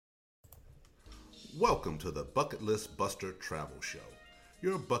Welcome to the Bucket List Buster Travel Show.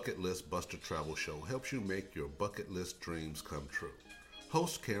 Your Bucket List Buster Travel Show helps you make your bucket list dreams come true.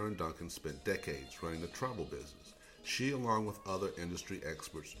 Host Karen Duncan spent decades running the travel business. She, along with other industry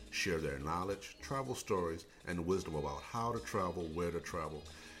experts, share their knowledge, travel stories, and wisdom about how to travel, where to travel,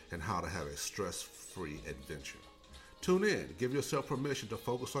 and how to have a stress-free adventure. Tune in, give yourself permission to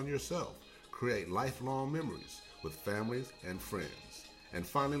focus on yourself, create lifelong memories with families and friends, and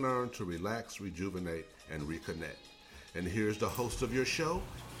finally learn to relax, rejuvenate, and reconnect. And here's the host of your show,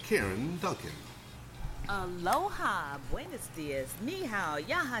 Karen Duncan. Aloha, buenos dias, ni hao,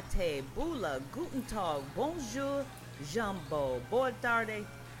 yahate, bula, guten tag, bonjour, jumbo, boa tarde,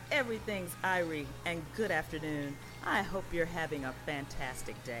 everything's Irie, and good afternoon. I hope you're having a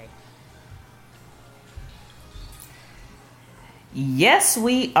fantastic day. Yes,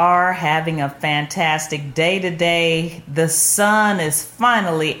 we are having a fantastic day today. The sun is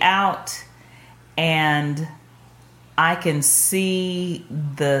finally out, and I can see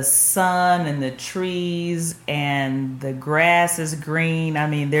the sun and the trees, and the grass is green. I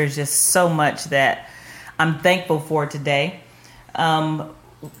mean, there's just so much that I'm thankful for today.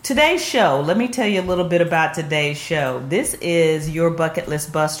 Today's show, let me tell you a little bit about today's show. This is Your Bucket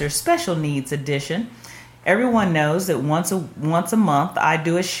List Buster Special Needs Edition. Everyone knows that once a month I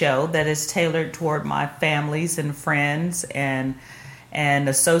do a show that is tailored toward my families and friends and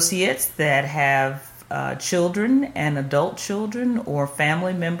associates that have children and adult children or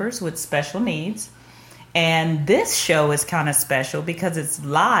family members with special needs. And this show is kind of special because it's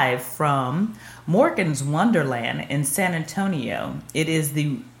live from Morgan's Wonderland in San Antonio. It is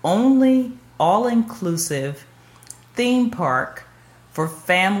the only all-inclusive theme park for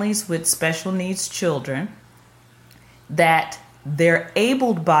families with special needs children that their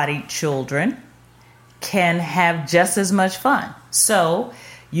able-bodied children can have just as much fun. So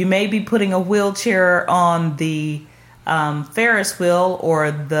you may be putting a wheelchair on the Ferris wheel or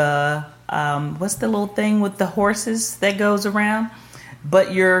the, what's the little thing with the horses that goes around?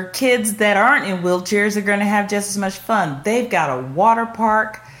 But your kids that aren't in wheelchairs are going to have just as much fun. They've got a water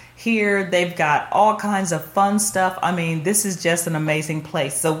park here. They've got all kinds of fun stuff. I mean, this is just an amazing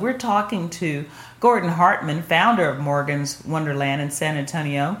place. So we're talking to Gordon Hartman, founder of Morgan's Wonderland in San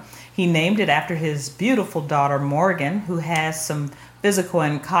Antonio. He named it after his beautiful daughter, Morgan, who has some physical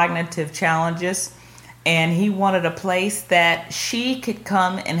and cognitive challenges. And he wanted a place that she could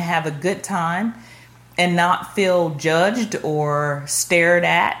come and have a good time and not feel judged or stared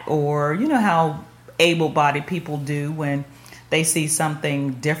at, or you know how able-bodied people do when they see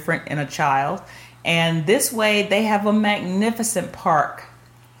something different in a child. And this way they have a magnificent park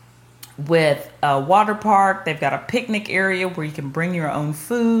with a water park. They've got a picnic area where you can bring your own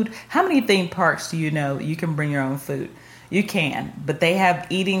food. How many theme parks do you know you can bring your own food? You can, but they have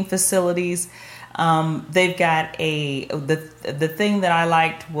eating facilities. They've got the thing that I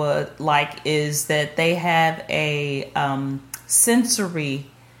like is that they have a sensory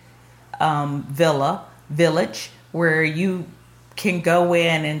village where you can go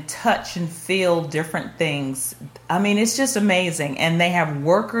in and touch and feel different things. I mean, it's just amazing. And they have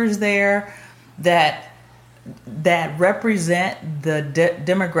workers there that represent the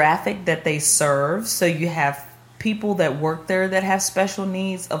demographic that they serve. So you have people that work there that have special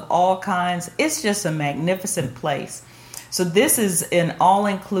needs of all kinds. It's just a magnificent place. So this is an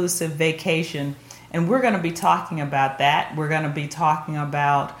all-inclusive vacation, and we're going to be talking about that. We're going to be talking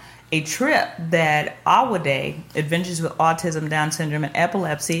about a trip that AWADAE, Adventures with Autism, Down Syndrome, and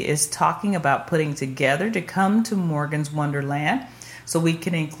Epilepsy, is talking about putting together to come to Morgan's Wonderland. So we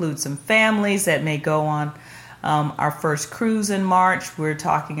can include some families that may go on our first cruise in March. We're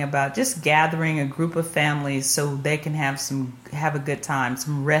talking about just gathering a group of families so they can have a good time,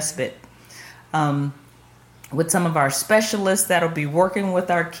 some respite. With some of our specialists that'll be working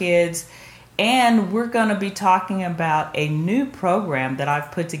with our kids. And we're going to be talking about a new program that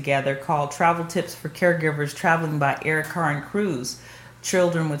I've put together called Travel Tips for Caregivers, Traveling by Air, Car, and Cruise,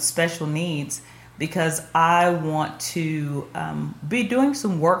 Children with Special Needs, because I want to be doing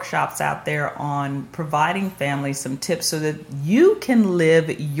some workshops out there on providing families some tips so that you can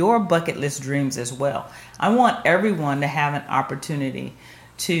live your bucket list dreams as well. I want everyone to have an opportunity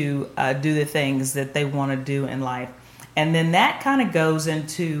to do the things that they want to do in life. And then that kind of goes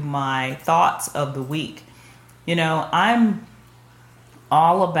into my thoughts of the week. You know, I'm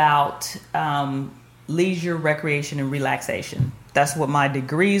all about leisure, recreation, and relaxation. That's what my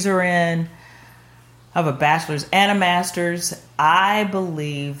degrees are in. I have a bachelor's and a master's. I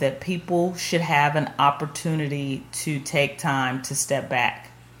believe that people should have an opportunity to take time to step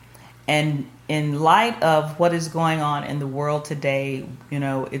back and in light of what is going on in the world today,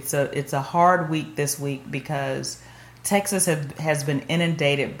 it's a hard week this week because Texas has been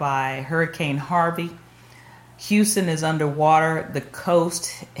inundated by Hurricane Harvey. Houston is underwater. The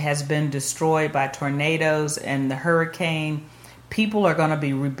coast has been destroyed by tornadoes and the hurricane. People are going to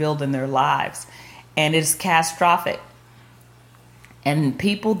be rebuilding their lives, and it's catastrophic. And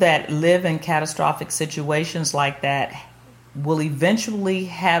people that live in catastrophic situations like that will eventually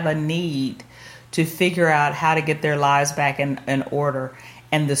have a need to figure out how to get their lives back in order.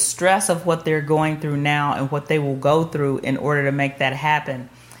 And the stress of what they're going through now and what they will go through in order to make that happen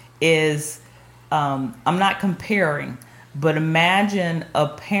is, I'm not comparing, but imagine a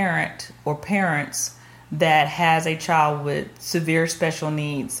parent or parents that has a child with severe special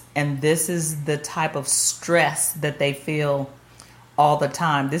needs, and this is the type of stress that they feel all the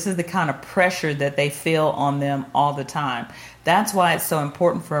time. This is the kind of pressure that they feel on them all the time. That's why it's so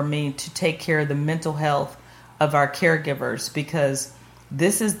important for me to take care of the mental health of our caregivers, because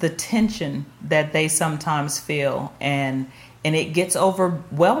this is the tension that they sometimes feel, and it gets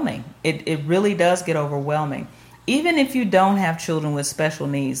overwhelming. It really does get overwhelming. Even if you don't have children with special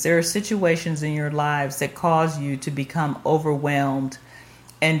needs, there are situations in your lives that cause you to become overwhelmed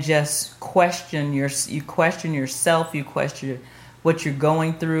and just you question yourself, you question what you're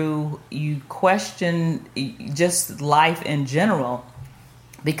going through, you question just life in general,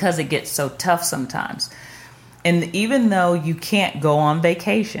 because it gets so tough sometimes. And even though you can't go on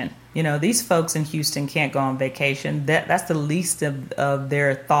vacation, these folks in Houston can't go on vacation. That's the least of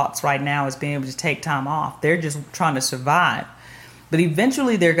their thoughts right now, is being able to take time off. They're just trying to survive. But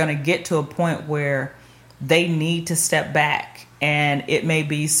eventually they're going to get to a point where they need to step back. And it may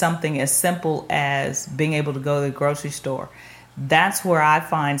be something as simple as being able to go to the grocery store. That's where I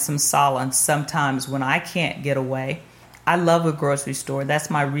find some solace sometimes when I can't get away. I love a grocery store. That's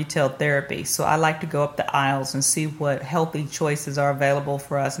my retail therapy. So I like to go up the aisles and see what healthy choices are available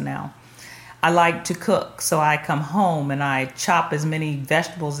for us now. I like to cook. So I come home and I chop as many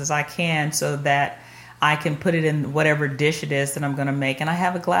vegetables as I can so that I can put it in whatever dish it is that I'm going to make. And I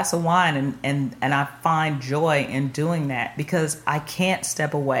have a glass of wine and I find joy in doing that because I can't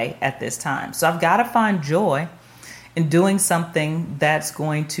step away at this time. So I've got to find joy in doing something that's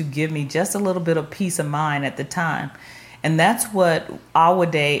going to give me just a little bit of peace of mind at the time. And that's what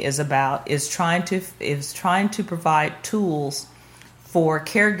AWADAE is about, is trying to provide tools for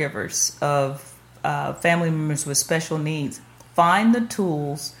caregivers of family members with special needs. Find the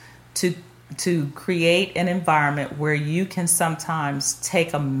tools to create an environment where you can sometimes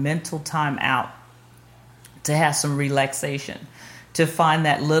take a mental time out to have some relaxation, to find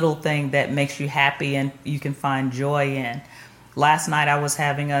that little thing that makes you happy and you can find joy in. Last night I was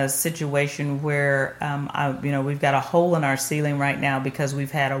having a situation where we've got a hole in our ceiling right now because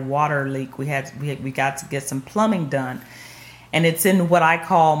we've had a water leak. We got to get some plumbing done, and it's in what I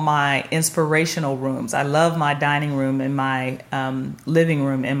call my inspirational rooms. I love my dining room and my living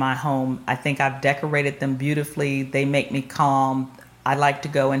room in my home. I think I've decorated them beautifully. They make me calm. I like to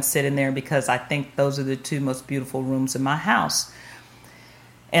go and sit in there because I think those are the two most beautiful rooms in my house.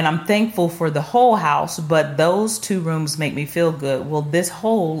 And I'm thankful for the whole house, but those two rooms make me feel good. Well, this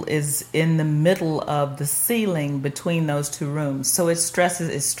hole is in the middle of the ceiling between those two rooms. So it's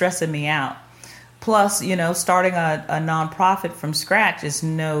stressing me out. Plus, starting a nonprofit from scratch is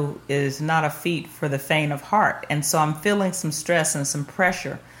not a feat for the faint of heart. And so I'm feeling some stress and some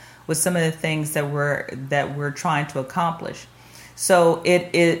pressure with some of the things that we're trying to accomplish. So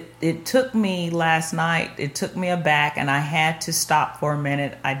it took me last night, it took me aback, and I had to stop for a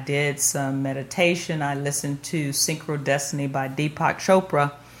minute. I did some meditation. I listened to Synchro Destiny by Deepak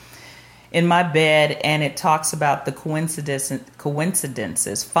Chopra in my bed, and it talks about the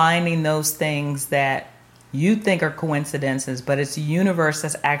coincidences, finding those things that you think are coincidences, but it's the universe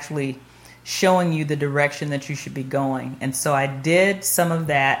that's actually showing you the direction that you should be going. And so I did some of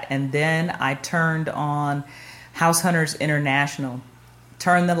that, and then I turned on House Hunters International,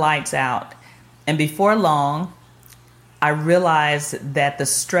 turned the lights out, and before long, I realized that the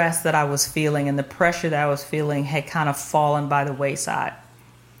stress that I was feeling and the pressure that I was feeling had kind of fallen by the wayside.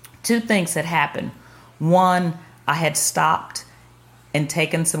 Two things had happened. One, I had stopped and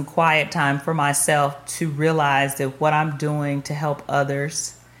taken some quiet time for myself to realize that what I'm doing to help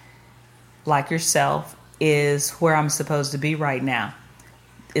others like yourself is where I'm supposed to be right now.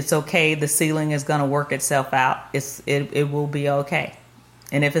 It's okay. The ceiling is going to work itself out. It will be okay.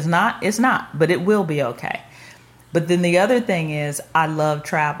 And if it's not, it's not, but it will be okay. But then the other thing is I love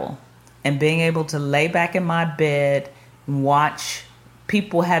travel and being able to lay back in my bed and watch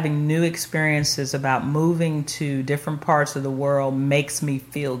people having new experiences about moving to different parts of the world makes me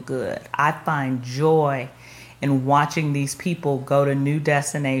feel good. I find joy in watching these people go to new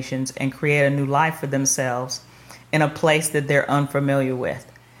destinations and create a new life for themselves in a place that they're unfamiliar with.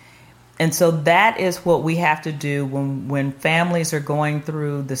 And so that is what we have to do when families are going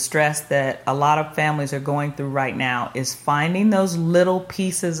through the stress that a lot of families are going through right now, is finding those little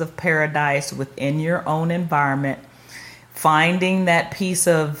pieces of paradise within your own environment, finding that piece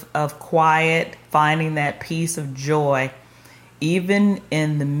of quiet, finding that piece of joy, even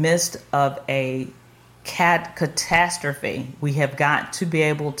in the midst of a catastrophe. We have got to be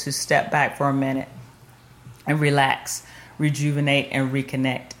able to step back for a minute and relax, rejuvenate, and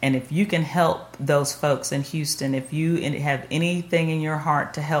reconnect. And if you can help those folks in Houston, if you have anything in your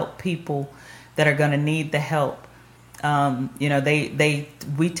heart to help people that are going to need the help,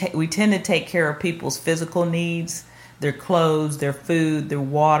 we tend to take care of people's physical needs, their clothes, their food, their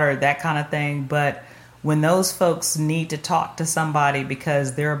water, that kind of thing. But when those folks need to talk to somebody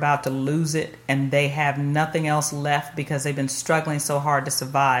because they're about to lose it and they have nothing else left because they've been struggling so hard to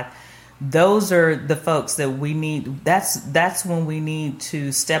survive, those are the folks that we need. That's when we need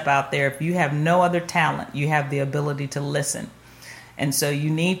to step out there. If you have no other talent, you have the ability to listen. And so you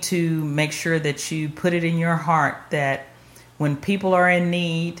need to make sure that you put it in your heart that when people are in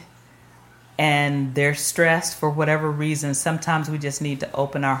need and they're stressed for whatever reason, sometimes we just need to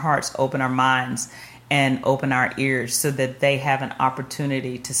open our hearts, open our minds, and open our ears so that they have an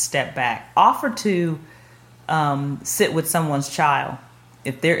opportunity to step back. Offer to sit with someone's child.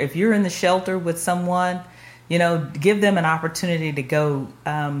 If you're in the shelter with someone, give them an opportunity to go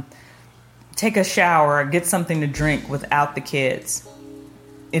take a shower or get something to drink without the kids.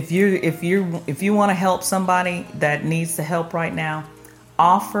 If you want to help somebody that needs the help right now,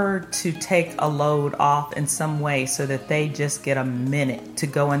 offer to take a load off in some way so that they just get a minute to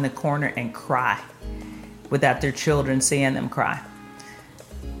go in the corner and cry without their children seeing them cry.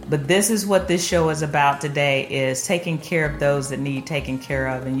 But this is what this show is about today, is taking care of those that need taken care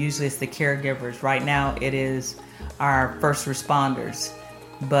of. And usually it's the caregivers. Right now it is our first responders.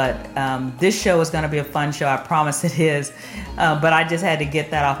 But this show is going to be a fun show. I promise it is. But I just had to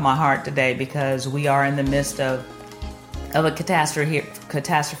get that off my heart today because we are in the midst of a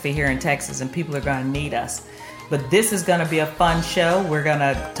catastrophe here in Texas, and people are going to need us. But this is going to be a fun show. We're going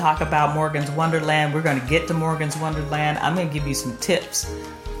to talk about Morgan's Wonderland. We're going to get to Morgan's Wonderland. I'm going to give you some tips.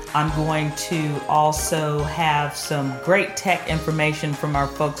 I'm going to also have some great tech information from our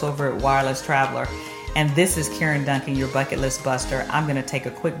folks over at Wireless Traveler. And this is Karen Duncan, your bucket list buster. I'm going to take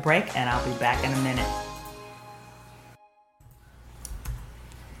a quick break and I'll be back in a minute.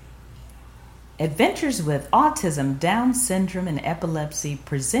 Adventures with Autism, Down Syndrome, and Epilepsy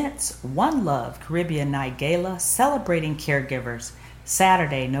presents One Love Caribbean Night Gala celebrating caregivers,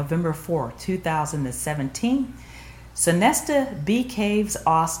 Saturday, November 4, 2017. Sonesta Bee Caves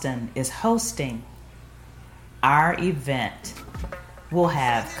Austin is hosting our event. We'll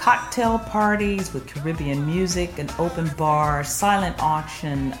have cocktail parties with Caribbean music, an open bar, silent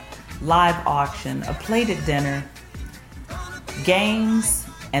auction, live auction, a plated dinner, games,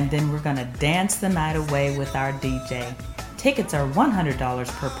 and then we're going to dance the night away with our DJ. Tickets are $100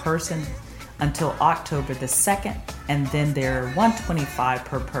 per person until October the 2nd, and then they're $125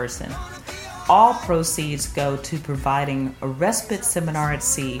 per person. All proceeds go to providing a respite seminar at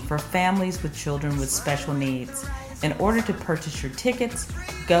sea for families with children with special needs. In order to purchase your tickets,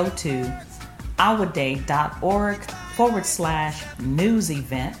 go to AWADAE.org/news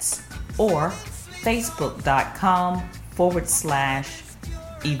events or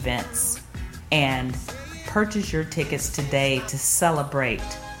Facebook.com/events and purchase your tickets today to celebrate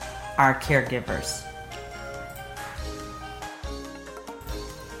our caregivers.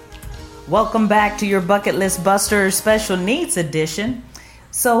 Welcome back to your Bucket List Buster Special Needs Edition.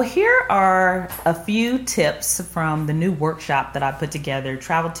 So here are a few tips from the new workshop that I put together,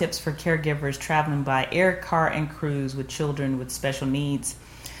 travel tips for caregivers traveling by air, car, and cruise with children with special needs.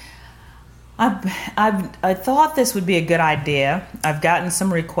 I thought this would be a good idea. I've gotten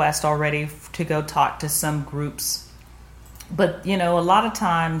some requests already to go talk to some groups. But, a lot of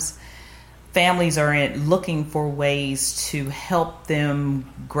times families are looking for ways to help them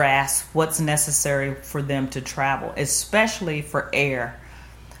grasp what's necessary for them to travel, especially for air.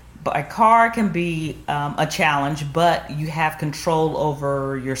 By car can be a challenge, but you have control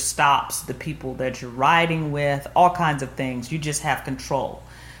over your stops, the people that you're riding with, all kinds of things. You just have control.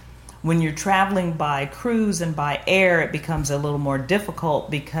 When you're traveling by cruise and by air, it becomes a little more difficult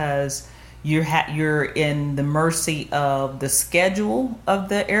because you're in the mercy of the schedule of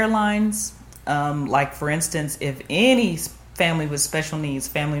the airlines. Like, for instance, if any family with special needs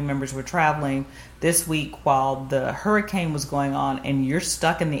family members were traveling this week while the hurricane was going on, and you're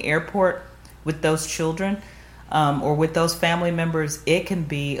stuck in the airport with those children or with those family members, it can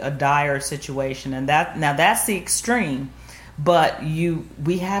be a dire situation. And that's the extreme. But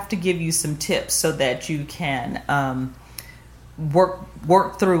we have to give you some tips so that you can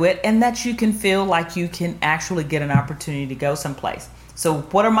work through it, and that you can feel like you can actually get an opportunity to go someplace. So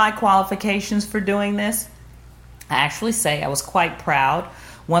what are my qualifications for doing this? I actually say I was quite proud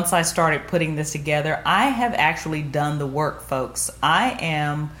once I started putting this together. I have actually done the work, folks. I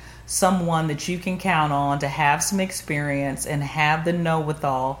am someone that you can count on to have some experience and have the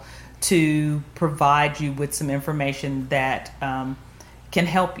know-with-all to provide you with some information that can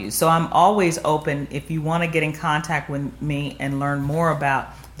help you. So I'm always open. If you want to get in contact with me and learn more about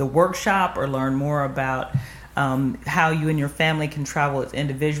the workshop or learn more about how you and your family can travel as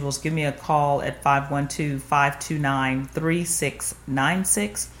individuals, give me a call at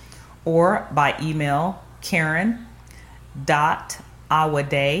 512-529-3696 or by email Karen.AWADAE,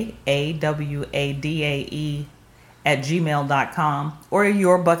 AWADAE @gmail.com or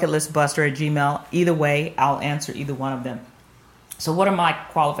Yourbucketlistbuster @gmail. Either way, I'll answer either one of them. So what are my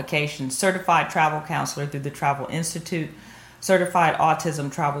qualifications? Certified travel counselor through the Travel Institute, certified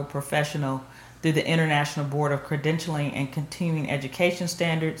autism travel professional through the International Board of Credentialing and Continuing Education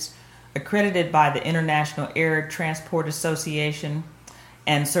Standards, accredited by the International Air Transport Association,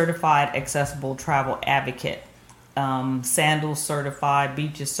 and certified accessible travel advocate. Sandals certified,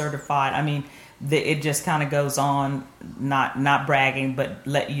 beaches certified. I mean, it just kind of goes on, not bragging, but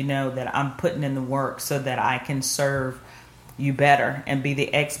let you know that I'm putting in the work so that I can serve you better and be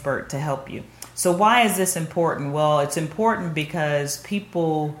the expert to help you. So why is this important? Well, it's important because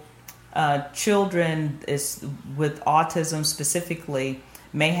children with autism specifically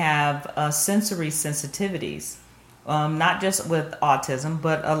may have sensory sensitivities, not just with autism,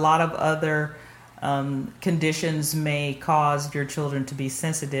 but a lot of other conditions may cause your children to be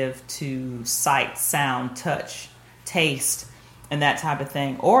sensitive to sight, sound, touch, taste, and that type of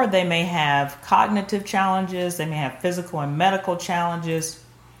thing. Or they may have cognitive challenges. They may have physical and medical challenges.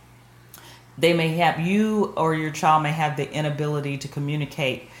 They may have, you or your child may have the inability to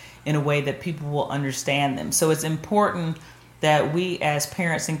communicate in a way that people will understand them. So it's important that we as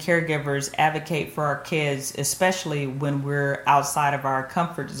parents and caregivers advocate for our kids, especially when we're outside of our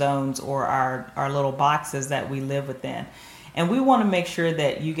comfort zones or our little boxes that we live within. And we want to make sure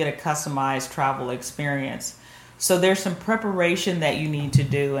that you get a customized travel experience. So there's some preparation that you need to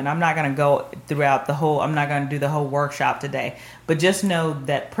do, and I'm not going to go throughout I'm not going to do the whole workshop today, but just know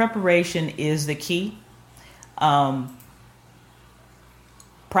that preparation is the key.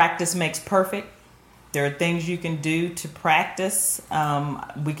 Practice makes perfect. There are things you can do to practice.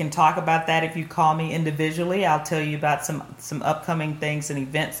 We can talk about that if you call me individually. I'll tell you about some upcoming things and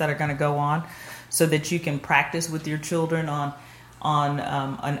events that are going to go on so that you can practice with your children on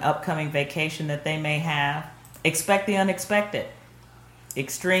an upcoming vacation that they may have. Expect the unexpected.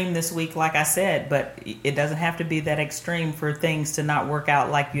 Extreme this week, like I said, but it doesn't have to be that extreme for things to not work out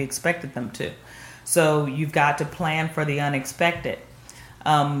like you expected them to. So you've got to plan for the unexpected.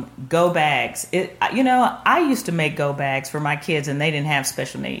 Go bags. I used to make go bags for my kids and they didn't have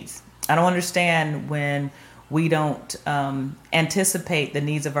special needs. I don't understand when we don't anticipate the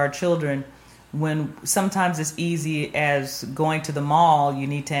needs of our children, when sometimes it's easy as going to the mall. You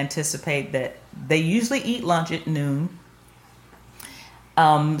need to anticipate that they usually eat lunch at noon.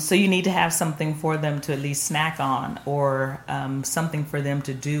 So you need to have something for them to at least snack on, or something for them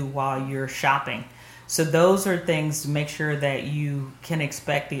to do while you're shopping. So those are things to make sure that you can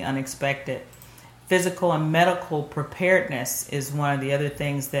expect the unexpected. Physical and medical preparedness is one of the other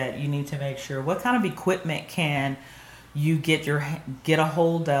things that you need to make sure. What kind of equipment can you get a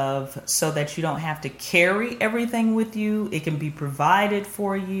hold of so that you don't have to carry everything with you? It can be provided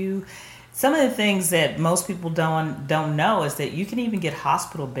for you. Some of the things that most people don't know is that you can even get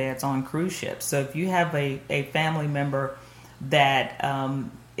hospital beds on cruise ships. So if you have a family member that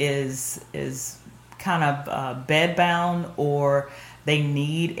is kind of bed bound, or they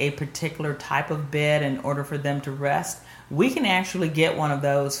need a particular type of bed in order for them to rest, we can actually get one of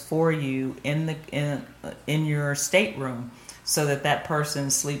those for you in your stateroom, so that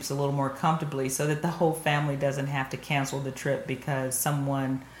person sleeps a little more comfortably, so that the whole family doesn't have to cancel the trip because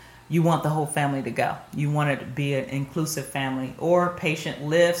you want the whole family to go. You want it to be an inclusive family. Or patient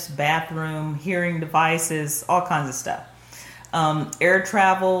lifts, bathroom, hearing devices, all kinds of stuff. Air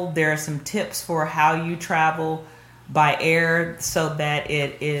travel, there are some tips for how you travel by air so that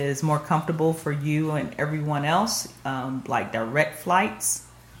it is more comfortable for you and everyone else, like direct flights.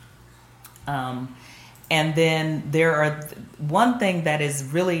 And then there are one thing that is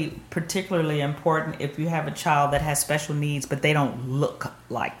really particularly important if you have a child that has special needs, but they don't look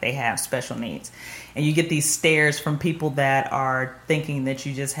like they have special needs. And you get these stares from people that are thinking that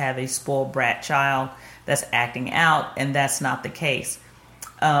you just have a spoiled brat child that's acting out, and that's not the case.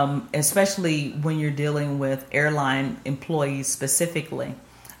 Especially when you're dealing with airline employees specifically.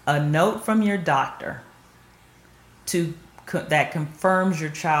 A note from your doctor that confirms your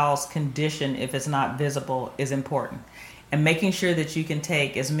child's condition, if it's not visible, is important. And making sure that you can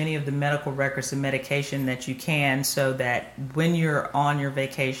take as many of the medical records and medication that you can, so that when you're on your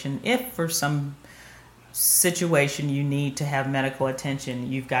vacation, if for some situation you need to have medical attention,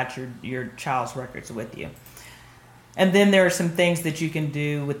 you've got your child's records with you. And then there are some things that you can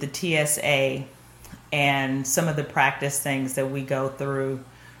do with the TSA and some of the practice things that we go through,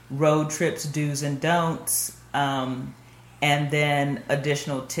 road trips, do's and don'ts, and then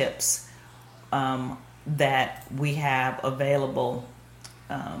additional tips that we have available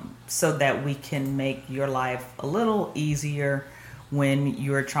so that we can make your life a little easier when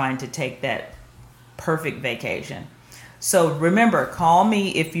you're trying to take that perfect vacation. So remember, call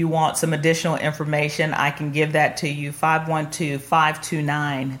me if you want some additional information. I can give that to you,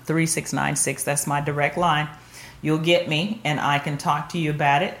 512-529-3696. That's my direct line. You'll get me, and I can talk to you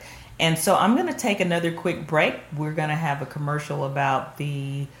about it. And so I'm going to take another quick break. We're going to have a commercial about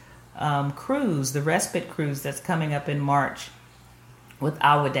the cruise, the respite cruise that's coming up in March with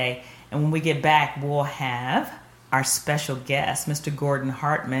AWADAE. And when we get back, we'll have our special guest, Mr. Gordon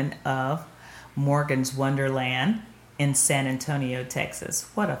Hartman of Morgan's Wonderland in San Antonio, Texas.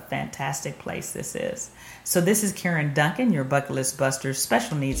 What a fantastic place this is. So this is Karen Duncan, your Bucket List Buster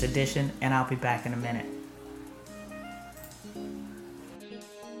Special Needs Edition, and I'll be back in a minute.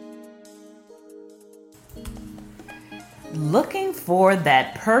 Looking for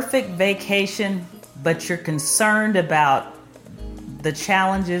that perfect vacation, but you're concerned about the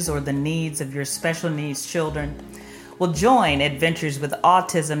challenges or the needs of your special needs children? Well, join Adventures with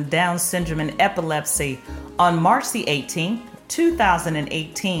Autism, Down Syndrome, and Epilepsy on March the 18th,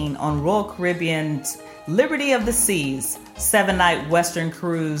 2018 on Royal Caribbean's Liberty of the Seas 7-night Western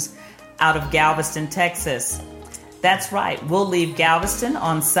cruise out of Galveston, Texas. That's right, we'll leave Galveston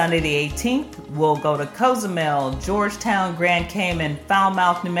on Sunday the 18th. We'll go to Cozumel, Georgetown, Grand Cayman,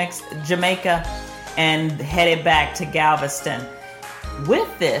 Falmouth, Jamaica, and headed back to Galveston.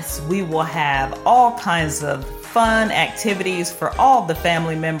 With this, we will have all kinds of fun activities for all the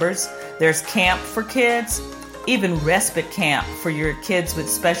family members. There's camp for kids, even respite camp for your kids with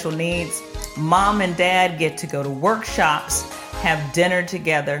special needs. Mom and dad get to go to workshops, have dinner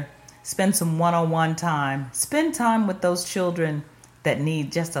together, spend some one-on-one time, spend time with those children that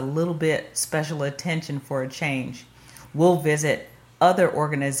need just a little bit special attention for a change. We'll visit other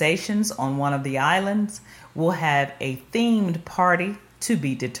organizations on one of the islands. We'll have a themed party to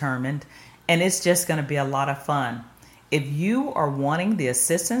be determined, and it's just going to be a lot of fun. If you are wanting the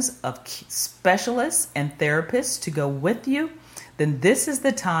assistance of specialists and therapists to go with you, then this is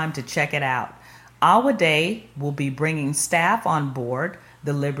the time to check it out. AWADAE will be bringing staff on board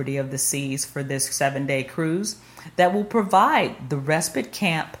the Liberty of the Seas for this 7-day cruise that will provide the respite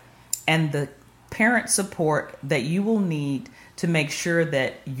camp and the parent support that you will need to make sure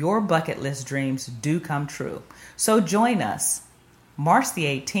that your bucket list dreams do come true. So join us March the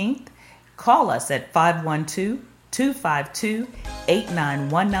 18th. Call us at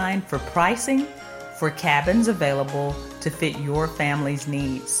 512-252-8919 for pricing for cabins available to fit your family's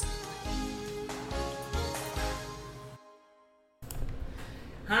needs.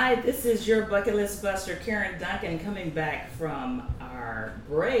 Hi, this is your Bucket List Buster, Karen Duncan, coming back from our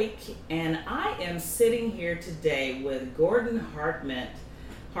break, and I am sitting here today with Gordon Hartman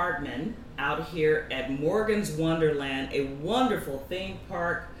out here at Morgan's Wonderland, a wonderful theme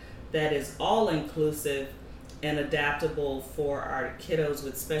park that is all-inclusive and adaptable for our kiddos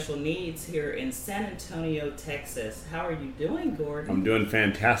with special needs here in San Antonio, Texas. How are you doing, Gordon? I'm doing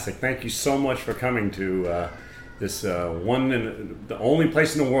fantastic. Thank you so much for coming to this one and the only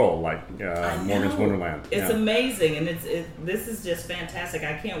place in the world like Morgan's Wonderland. It's amazing, and this is just fantastic.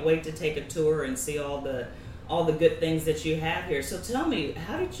 I can't wait to take a tour and see all the good things that you have here. So tell me,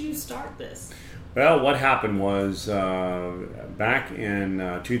 how did you start this? Well, what happened was back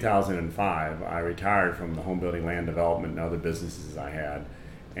in 2005, I retired from the home building, land development, and other businesses I had.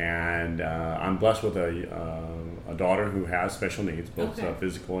 And I'm blessed with a daughter who has special needs, both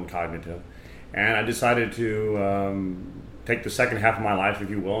physical and cognitive. And I decided to take the second half of my life, if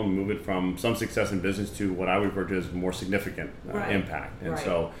you will, and move it from some success in business to what I refer to as more significant impact. And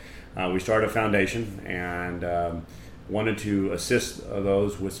so we started a foundation, and wanted to assist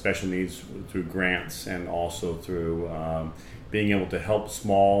those with special needs through grants and also through being able to help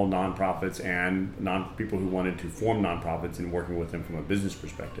small nonprofits and people who wanted to form nonprofits and working with them from a business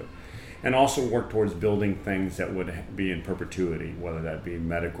perspective. And also work towards building things that would be in perpetuity, whether that be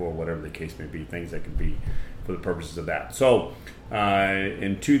medical or whatever the case may be, things that could be for the purposes of that. So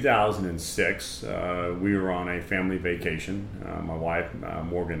in 2006, we were on a family vacation, my wife,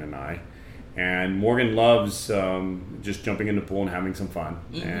 Morgan, and I. And Morgan loves just jumping in the pool and having some fun.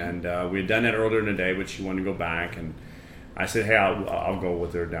 Mm-hmm. And we had done that earlier in the day, but she wanted to go back. And I said, hey, I'll go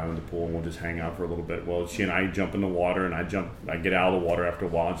with her down in the pool and we'll just hang out for a little bit. Well, she and I jump in the water, and I get out of the water after a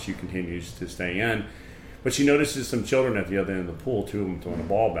while, and she continues to stay in. But she notices some children at the other end of the pool, two of them throwing a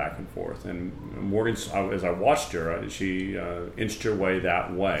ball back and forth. And Morgan, as I watched her, she inched her way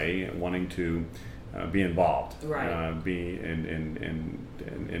that way, wanting to be involved, right? Be and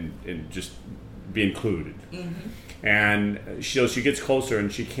just be included. Mm-hmm. And she gets closer,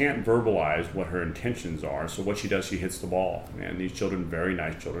 and she can't verbalize what her intentions are. So what she does, she hits the ball. And these children, very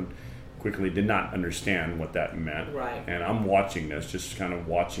nice children, quickly did not understand what that meant. Right. And I'm watching this, just kind of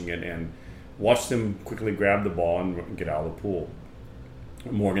watching it, and watch them quickly grab the ball and get out of the pool.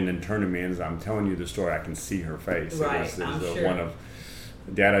 Morgan then turned to me, and as I'm telling you the story, I can see her face. Right, It I'm was sure. one of,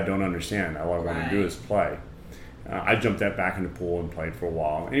 Dad, I don't understand. All I want Right. to do is play. I jumped that back in the pool and played for a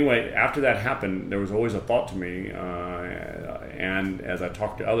while. Anyway, after that happened, there was always a thought to me, and as I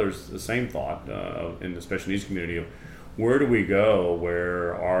talked to others, the same thought in the special needs community of where do we go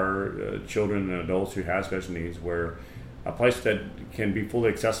where our children and adults who have special needs, where a place that can be fully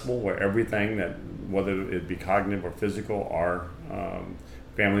accessible, where everything that, whether it be cognitive or physical, our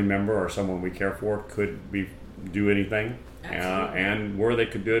family member or someone we care for could do anything. And where they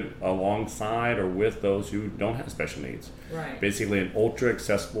could do it alongside or with those who don't have special needs. Right. Basically an ultra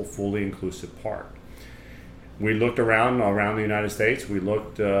accessible, fully inclusive park. We looked around the United States. We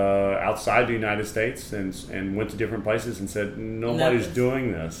looked outside the United States and went to different places and said, nobody's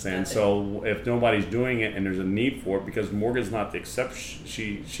doing this. And so if nobody's doing it and there's a need for it, because Morgan's not the exception,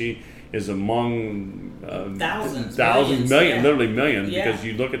 she is among thousands, millions, literally millions, Yeah. because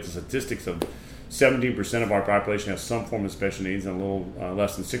you look at the statistics of 17% of our population has some form of special needs, and a little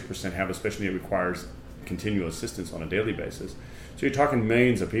less than 6% have a special need that requires continual assistance on a daily basis. So you're talking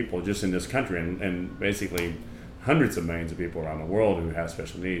millions of people just in this country, and basically hundreds of millions of people around the world who have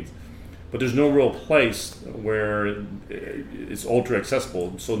special needs. But there's no real place where it's ultra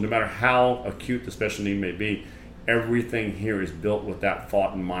accessible. So no matter how acute the special need may be, everything here is built with that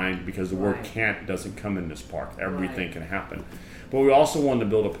thought in mind, because the word can't doesn't come in this park. Everything can happen. But we also wanted to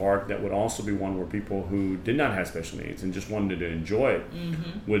build a park that would also be one where people who did not have special needs and just wanted to enjoy it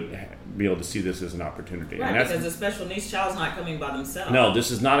would be able to see this as an opportunity. Right, and that's, because a special needs child's not coming by themselves. No,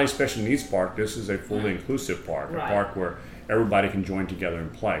 this is not a special needs park. This is a fully inclusive park, a park where everybody can join together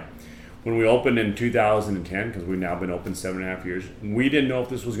and play. When we opened in 2010, because we've now been open 7.5 years, we didn't know if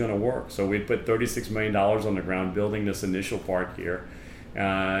this was going to work. So we put $36 million on the ground building this initial park here.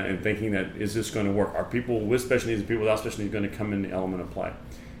 And thinking that, is this going to work? Are people with special needs and people without special needs going to come in the element of play?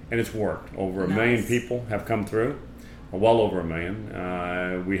 And it's worked. Over 1 million people have come through, well over 1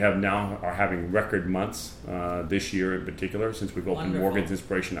 million. We have now are having record months this year in particular, since we've opened Morgan's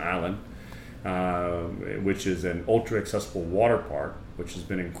Inspiration Island, which is an ultra accessible water park, which has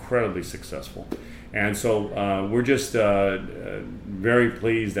been incredibly successful. And so we're just very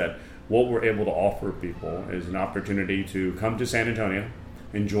pleased that what we're able to offer people is an opportunity to come to San Antonio,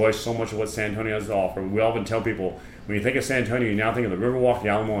 enjoy so much of what San Antonio has to offer. We often tell people, when you think of San Antonio, you now think of the Riverwalk, the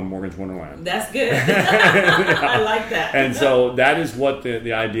Alamo, and Morgan's Wonderland. That's good. I like that. And so that is what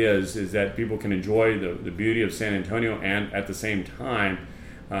the idea is that people can enjoy the beauty of San Antonio, and at the same time,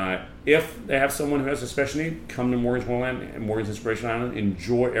 if they have someone who has a special need, come to Morgan's Wonderland and Morgan's Inspiration Island,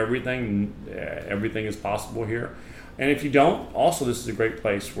 enjoy everything. Everything is possible here. And if you don't, also this is a great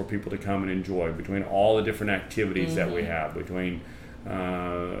place for people to come and enjoy, between all the different activities that we have. Between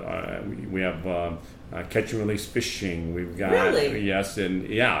we have catch and release fishing. We've got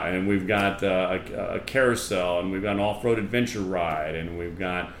and we've got a carousel, and we've got an off-road adventure ride, and we've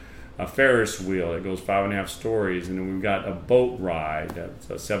got a Ferris wheel that goes 5.5 stories, and then we've got a boat ride, that's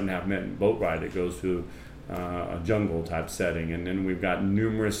a 7.5-minute boat ride that goes through a jungle type setting, and then we've got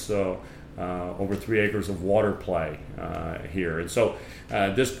numerous over 3 acres of water play here. And so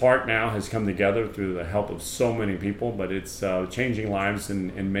this park now has come together through the help of so many people, but it's changing lives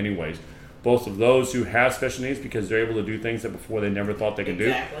in many ways. Both of those who have special needs, because they're able to do things that before they never thought they could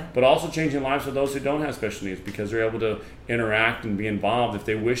do, but also changing lives for those who don't have special needs, because they're able to interact and be involved if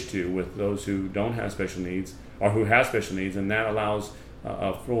they wish to with those who don't have special needs or who have special needs, and that allows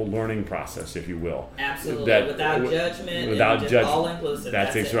a full learning process, if you will. Absolutely, without judgment, without and just judgment, all inclusive.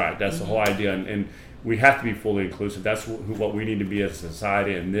 That's right. That's the whole idea, and we have to be fully inclusive. That's what we need to be as a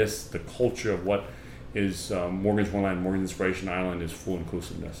society, and the culture of what is Morgan's Wonderland, Morgan's Inspiration Island is full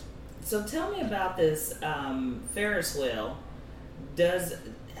inclusiveness. So tell me about this Ferris wheel.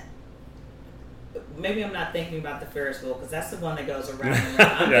 Maybe I'm not thinking about the Ferris wheel because that's the one that goes around and around.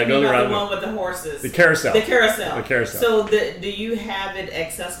 I'm thinking about the one with the horses. The carousel. The carousel. The carousel. So do you have it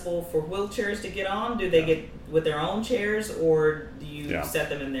accessible for wheelchairs to get on? Do they get with their own chairs, or do you set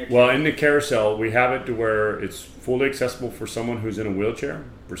them in their chairs? Well, in the carousel, we have it to where it's fully accessible for someone who's in a wheelchair,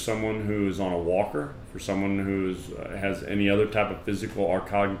 for someone who's on a walker, for someone who has any other type of physical or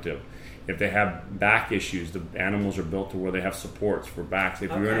cognitive. If they have back issues, the animals are built to where they have supports for backs.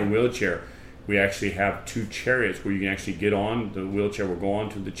 If you're in a wheelchair, we actually have 2 chariots where you can actually get on. The wheelchair will go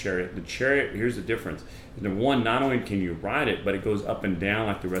onto the chariot. The chariot, here's the difference. Number one, not only can you ride it, but it goes up and down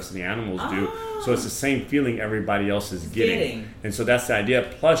like the rest of the animals do. So it's the same feeling everybody else is getting. And so that's the idea.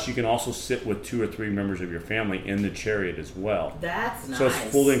 Plus, you can also sit with 2 or 3 members of your family in the chariot as well. That's nice. So it's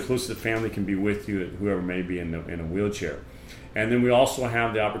fully inclusive. The family can be with you, whoever may be in a wheelchair. And then we also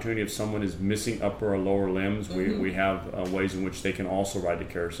have the opportunity if someone is missing upper or lower limbs, we have ways in which they can also ride the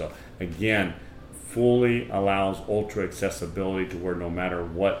carousel. Again, fully allows ultra accessibility to where no matter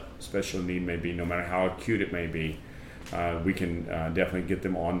what special need may be, no matter how acute it may be, we can definitely get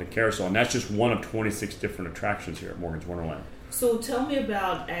them on the carousel. And that's just one of 26 different attractions here at Morgan's Wonderland. So tell me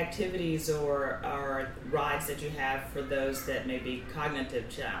about activities or rides that you have for those that may be cognitive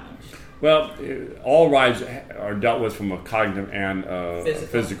challenged. Well, all rides are dealt with from a cognitive and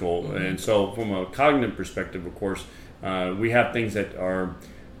physical. And so from a cognitive perspective, of course, we have things that are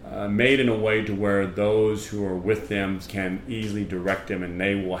made in a way to where those who are with them can easily direct them, and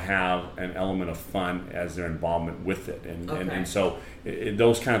they will have an element of fun as their involvement with it. And so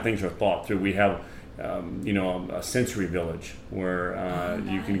those kind of things are thought through. We have a sensory village where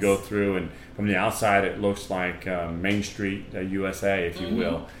you can go through, and from the outside it looks like Main Street, USA, if you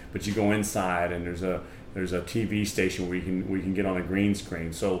will. But you go inside, and there's a TV station where we can get on a green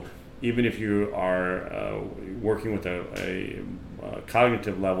screen. So even if you are working with a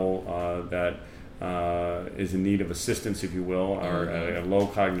cognitive level that is in need of assistance, if you will, or a low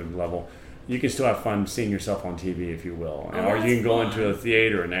cognitive level, you can still have fun seeing yourself on TV, if you will. Or you can go into a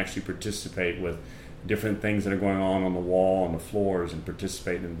theater and actually participate with different things that are going on the wall, on the floors, and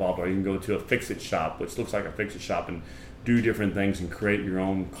participate and involved. Or you can go to a fix-it shop, which looks like a fix-it shop, and do different things and create your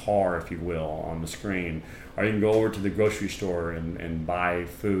own car, if you will, on the screen. Or you can go over to the grocery store and buy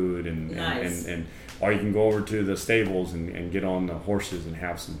food, and or you can go over to the stables and get on the horses and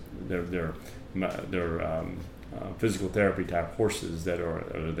have some their physical therapy type horses that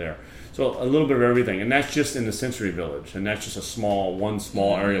are there. So a little bit of everything, and that's just in the sensory village, and that's just one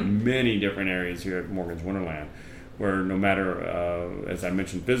small area, many different areas here at Morgan's Wonderland, where no matter, as I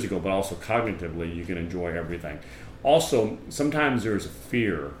mentioned, physical, but also cognitively, you can enjoy everything. Also, sometimes there's a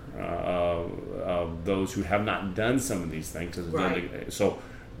fear of those who have not done some of these things. So,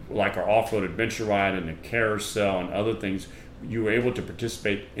 like our off-road adventure ride and the carousel and other things, you were able to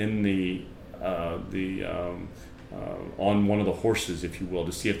participate in on one of the horses, if you will,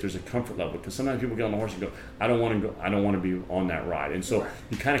 to see if there's a comfort level. Because sometimes people get on the horse and go, I don't want to be on that ride. And so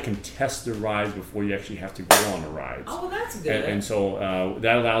you kind of can test the rides before you actually have to go on the rides. Oh, well, that's good. And so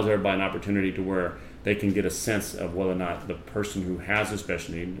that allows everybody an opportunity to where they can get a sense of whether or not the person who has a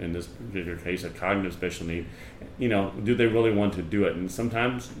special need, in this particular case, a cognitive special need, do they really want to do it? And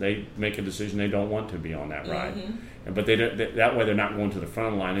sometimes they make a decision they don't want to be on that ride. But that way they're not going to the front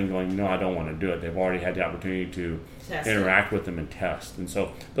of the line and going, no, I don't want to do it. They've already had the opportunity to interact with them and test. And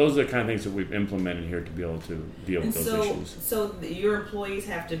so those are the kind of things that we've implemented here to be able to deal with those issues. So your employees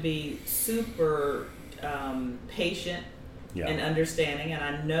have to be super patient and understanding, and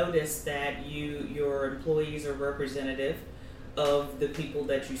I noticed that your employees are representative of the people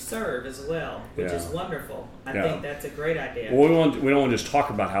that you serve as well, which is wonderful. I think that's a great idea. Well, we don't want to just talk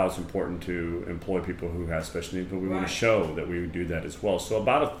about how it's important to employ people who have special needs, but we want to show that we do that as well. So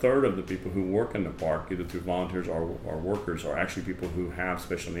about a third of the people who work in the park, either through volunteers or workers, are actually people who have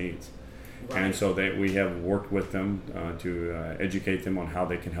special needs. And so we have worked with them to educate them on how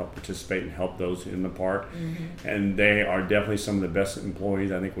they can help participate and help those in the park. And they are definitely some of the best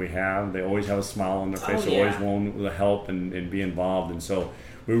employees I think we have. They always have a smile on their face. They always want to help and be involved. And so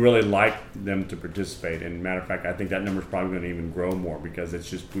we really like them to participate. And matter of fact, I think that number is probably going to even grow more because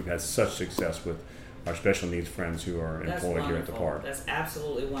we've had such success with our special needs friends who are employed here at the park. That's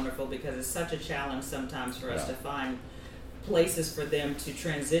absolutely wonderful because it's such a challenge sometimes for us to find places for them to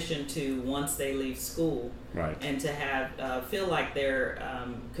transition to once they leave school, right? And to have feel like they're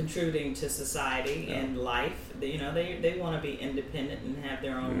contributing to society and life. They want to be independent and have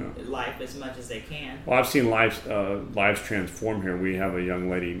their own life as much as they can. Well, I've seen lives transform here. We have a young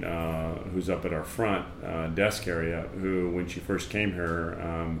lady who's up at our front desk area who, when she first came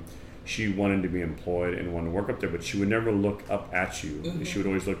here, she wanted to be employed and wanted to work up there, but she would never look up at you. Mm-hmm. She would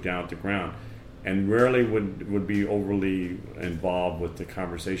always look down at the ground, and rarely would be overly involved with the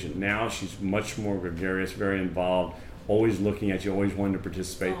conversation. Now she's much more gregarious, very involved, always looking at you, always wanting to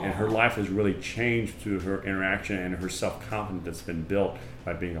participate. Aww. And her life has really changed through her interaction and her self-confidence that's been built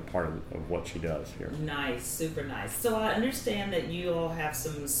by being a part of what she does here. Nice, super nice. So I understand that you all have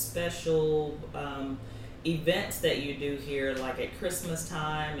some special events that you do here, like at Christmas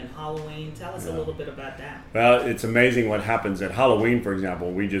time and Halloween. Tell us a little bit about that. Well, it's amazing what happens at Halloween, for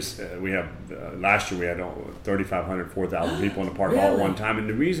example. We have last year we had 3,500, 4,000 people in the park all at one time, and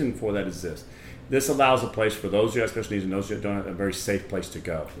the reason for that is this. This allows a place for those who have special needs and those who don't have a very safe place to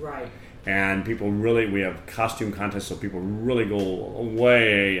go. Right. And people really, we have costume contests, so people really go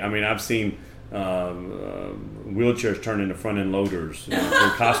away. I mean, I've seen wheelchairs turned into front end loaders for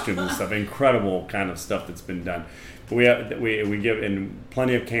costumes and stuff. Incredible kind of stuff that's been done. But we give in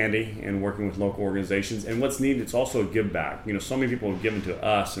plenty of candy and working with local organizations. And what's neat, it's also a give back. So many people have given to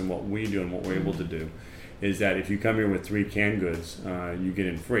us, and what we do and what we're able to do is that if you come here with 3 canned goods, you get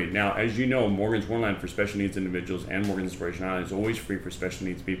in free. Now, as you know, Morgan's Wonderland for special needs individuals and Morgan's Inspiration Island is always free for special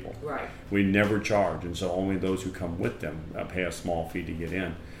needs people. Right. We never charge, and so only those who come with them pay a small fee to get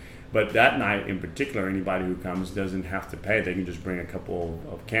in. But that night in particular, anybody who comes doesn't have to pay. They can just bring a couple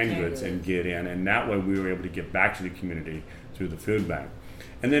of canned goods and get in, and that way we were able to give back to the community through the food bank.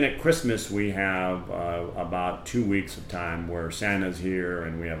 And then at Christmas, we have about 2 weeks of time where Santa's here,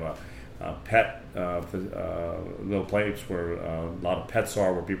 and we have a pet little place where a lot of pets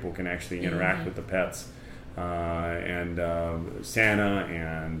are, where people can actually interact with the pets, and Santa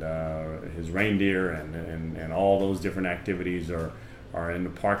and his reindeer and all those different activities are in the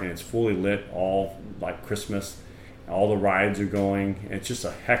park, and it's fully lit, all like Christmas. All the rides are going. It's just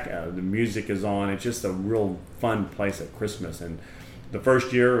the music is on. It's just a real fun place at Christmas. And the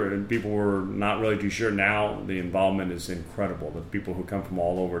first year, people were not really too sure. Now the involvement is incredible. The people who come from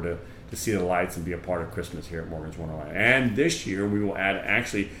all over to see the lights and be a part of Christmas here at Morgan's Wonderland. And this year we will add,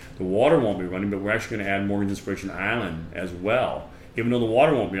 actually the water won't be running, but we're actually going to add Morgan's Inspiration Island as well. Even though the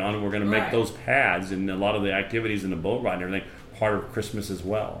water won't be on, we're going to make those pads and a lot of the activities and the boat ride and everything part of Christmas as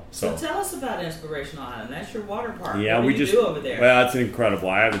well. So tell us about Inspirational Island. That's your water park. Yeah, what do you do over there? Well, it's incredible.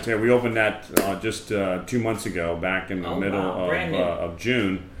 I have to tell you, we opened that just 2 months ago, back in the middle of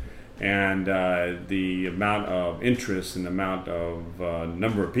June. And the amount of interest and the amount of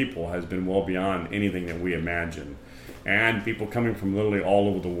number of people has been well beyond anything that we imagined. And people coming from literally all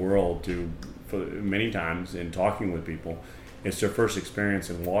over the world for many times in talking with people, it's their first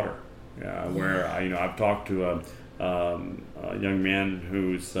experience in water. Where I've talked to a young man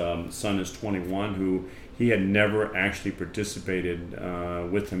whose son is 21, who he had never actually participated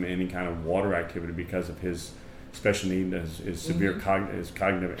with him in any kind of water activity because of his special need, his severe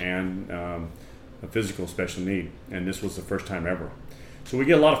cognitive and a physical special need, and this was the first time ever. So we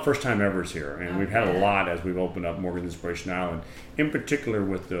get a lot of first time evers here, and we've had a lot as we've opened up Morgan's Inspiration Island, in particular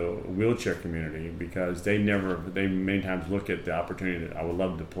with the wheelchair community, because they many times look at the opportunity that I would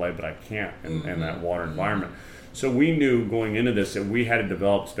love to play, but I can't in that water environment. So we knew going into this that we had to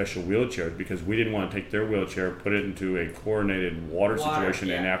develop special wheelchairs because we didn't want to take their wheelchair, put it into a chlorinated water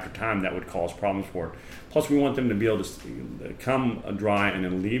situation, and after time that would cause problems for it. Plus we want them to be able to come dry and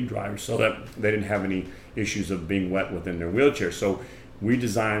then leave dry so that they didn't have any issues of being wet within their wheelchair. So we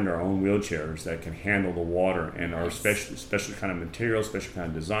designed our own wheelchairs that can handle the water and our special kind of material, special kind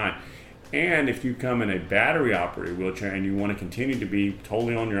of design. And if you come in a battery operated wheelchair and you want to continue to be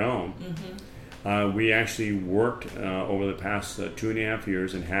totally on your own, we actually worked over the past 2.5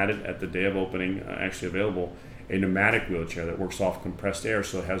 years and had it at the day of opening actually available, a pneumatic wheelchair that works off compressed air,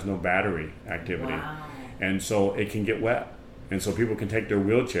 so it has no battery activity. Wow. And so it can get wet. And so people can take their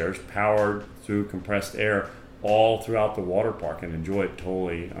wheelchairs powered through compressed air all throughout the water park and enjoy it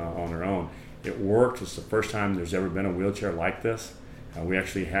totally on their own. It works. It's the first time there's ever been a wheelchair like this. We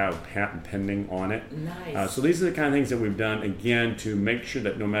actually have patent pending on it. Nice. So these are the kind of things that we've done, again, to make sure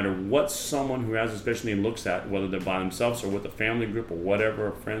that no matter what someone who has a special need looks at, whether they're by themselves or with a family group or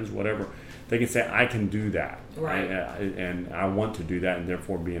whatever, friends, whatever, they can say, I can do that. Right. And I want to do that and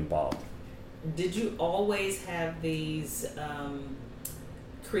therefore be involved. Did you always have these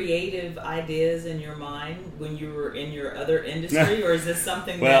creative ideas in your mind when you were in your other industry, or is this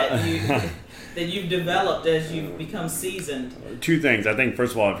something that you've developed as you've become seasoned? Two things. I think,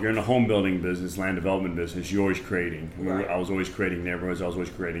 first of all, if you're in the home building business, land development business, you're always creating. Right. I was always creating neighborhoods. I was always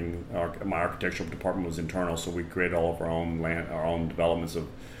creating. My architectural department was internal, so we created all of our own developments of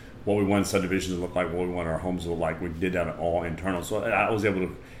what we wanted subdivisions to look like, what we wanted our homes to look like. We did that all internal. So I was able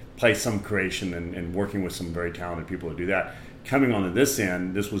to play some creation and working with some very talented people to do that. Coming onto this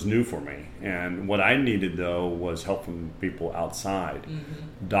end, this was new for me. And what I needed, though, was help from people outside.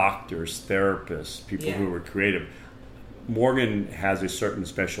 Mm-hmm. Doctors, therapists, people who were creative. Morgan has a certain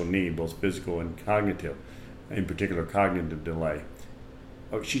special need, both physical and cognitive, in particular cognitive delay.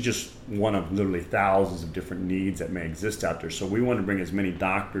 She's just one of literally thousands of different needs that may exist out there. So we want to bring as many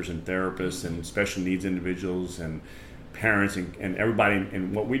doctors and therapists and special needs individuals and parents and everybody.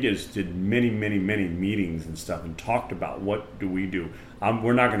 And what we did is did many meetings and stuff and talked about what do we do.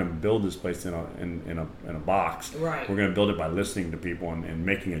 We're not going to build this place in a box. Right. We're going to build it by listening to people and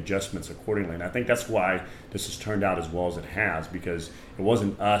making adjustments accordingly. And I think that's why this has turned out as well as it has, because it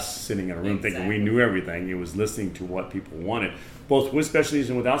wasn't us sitting in a room thinking we knew everything. It was listening to what people wanted, both with special needs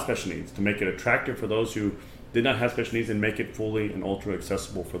and without special needs, to make it attractive for those who did not have special needs and make it fully and ultra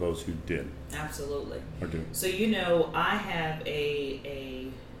accessible for those who did. Absolutely. Or do. So, I have a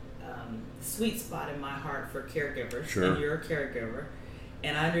sweet spot in my heart for caregivers. Sure. And you're a caregiver.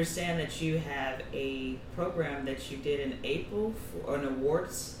 And I understand that you have a program that you did in April for an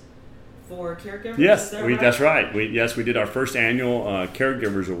awards for caregivers. Yes, right? That's right. We did our first annual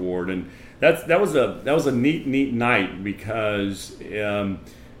Caregivers Award, and that was a neat night because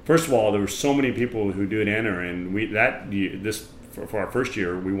first of all, there were so many people who did enter, and for our first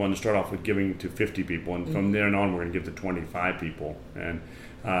year we wanted to start off with giving to 50 people, and from then on we're going to give to 25 people, and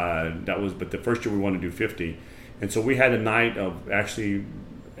but the first year we wanted to do 50. And so we had a night of actually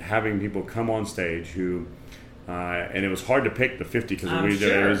having people come on stage who, and it was hard to pick the 50 because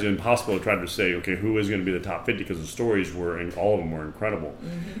it was impossible to try to say, okay, who is going to be the top 50, because the stories were, and all of them were incredible.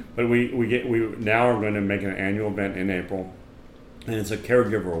 Mm-hmm. But we now are going to make an annual event in April, and it's a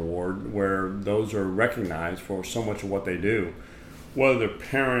caregiver award where those are recognized for so much of what they do, whether they're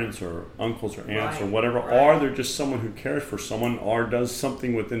parents or uncles or aunts or whatever, or they're just someone who cares for someone or does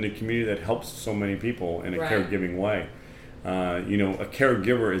something within the community that helps so many people in a caregiving way. A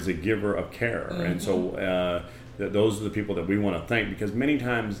caregiver is a giver of care. Mm-hmm. And so those are the people that we want to thank, because many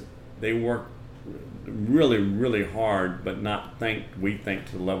times they work really, really hard, but not we think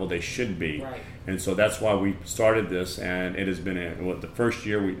to the level they should be. Right. And so that's why we started this, and it has been the first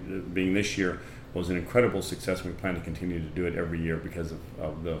year, being this year, was an incredible success. We plan to continue to do it every year because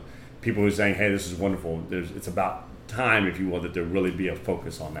of the people who are saying, hey, this is wonderful. It's about time, if you will, that there really be a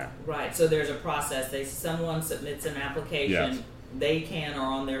focus on that. Right. So there's a process. Someone submits an application, they can, or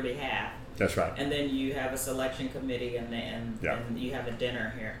on their behalf. That's right. And then you have a selection committee, and you have a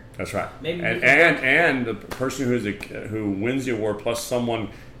dinner here. That's right. Maybe and the person who wins the award plus someone,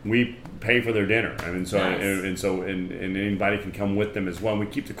 we pay for their dinner, and anybody can come with them as well. And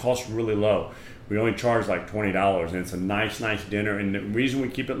we keep the cost really low. We only charge like $20, and it's a nice dinner. And the reason we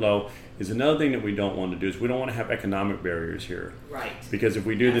keep it low is another thing that we don't want to do is we don't want to have economic barriers here. Right. Because if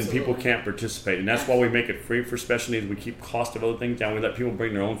we do, then people can't participate. And that's why we make it free for special needs. We keep cost of other things down. We let people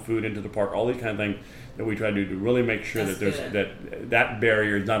bring their own food into the park, all these kind of things that we try to do to really make sure that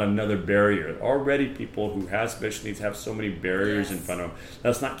barrier is not another barrier. Already people who have special needs have so many barriers in front of them.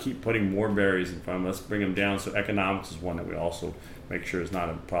 Let's not keep putting more barriers in front of them. Let's bring them down. So economics is one that we also make sure is not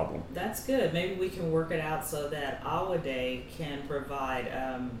a problem. That's good. Maybe we can work it out so that AWADAE can provide,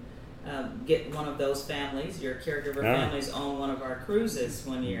 get one of those families, your caregiver families, on one of our cruises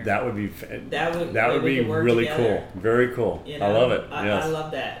one year. That would be really cool. Very cool. I love it. I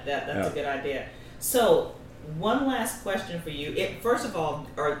love that. That's a good idea. So, one last question for you. First of all,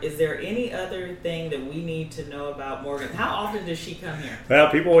 is there any other thing that we need to know about Morgan? How often does she come here?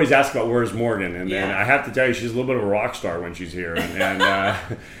 Well, people always ask about where's Morgan, and I have to tell you, she's a little bit of a rock star when she's here.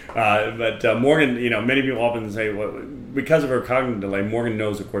 But Morgan, many people often say, well, because of her cognitive delay, Morgan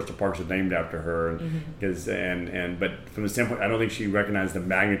knows, of course, the parks are named after her, but from the standpoint, I don't think she recognized the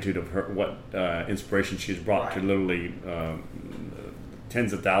magnitude of her what inspiration she's brought to literally.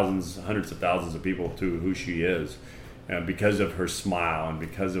 Tens of thousands, hundreds of thousands of people to who she is because of her smile and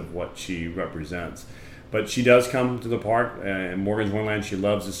because of what she represents. But she does come to the park. In Morgan's Wonderland, she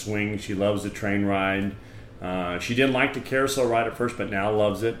loves the swing. She loves the train ride. She didn't like the carousel ride at first, but now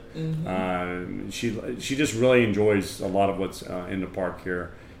loves it. Mm-hmm. She just really enjoys a lot of what's in the park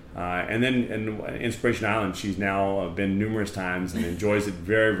here. And then Inspiration Island, she's now been numerous times and enjoys it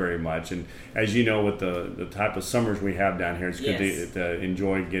very, very much. And as you know, with the type of summers we have down here, it's good to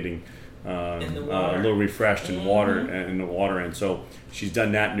enjoy getting a little refreshed in the water. And so she's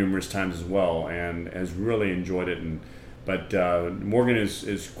done that numerous times as well, and has really enjoyed it. But Morgan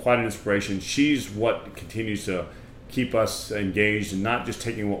is quite an inspiration. She's what continues to keep us engaged and not just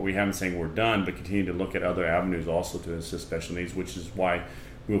taking what we have and saying we're done, but continue to look at other avenues also to assist special needs, which is why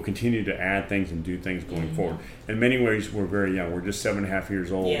we'll continue to add things and do things going forward. In many ways, we're very young. We're just 7.5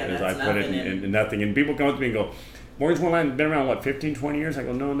 years old, as I put it, and nothing. And people come up to me and go, Morgan's Wonderland been around, 15, 20 years? I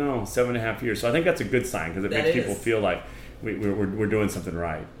go, no, 7.5 years. So I think that's a good sign, because it makes people feel like we're doing something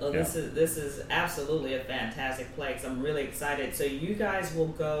right. Well, this is absolutely a fantastic place. I'm really excited. So you guys will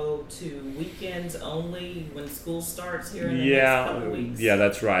go to weekends only when school starts here in the next couple weeks? Yeah,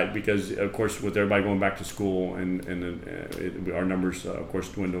 that's right. Because of course, with everybody going back to school, and our numbers of course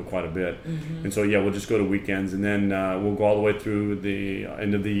dwindle quite a bit. And so we'll just go to weekends, and then we'll go all the way through the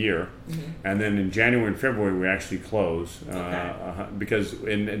end of the year, and then in January and February we actually close because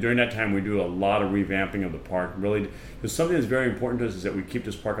during that time we do a lot of revamping of the park. Really, because something that's very important to us is that we keep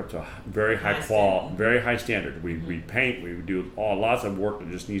this park up to a very high quality, very high standard. We paint, we do lots of work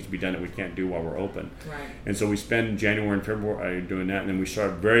that just needs to be done that we can't do while we're open. Right. And so we spend January and February doing that, and then we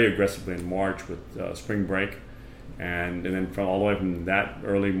start very aggressively in March with spring break, and then from all the way from that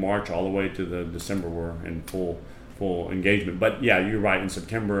early March all the way to the December we're in full engagement. But you're right. In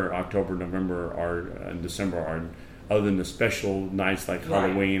September, October, November, and December are, other than the special nights like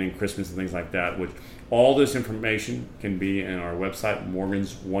Halloween and Christmas and things like that, which all this information can be in our website,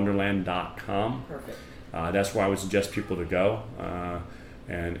 morganswonderland.com. Perfect. That's where I would suggest people to go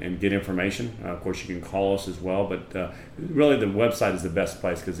and get information. Of course, you can call us as well, but really the website is the best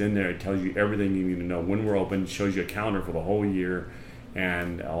place, because in there it tells you everything you need to know. When we're open, shows you a calendar for the whole year.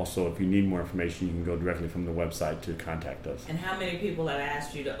 And also, if you need more information, you can go directly from the website to contact us. And how many people have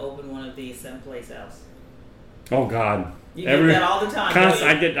asked you to open one of these someplace else? Oh God! You get that all the time.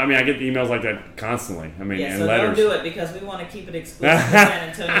 I get emails like that constantly. And so letters. Don't do it, because we want to keep it exclusive to San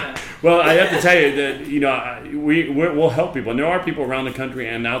Antonio. Well, I have to tell you that we'll help people, and there are people around the country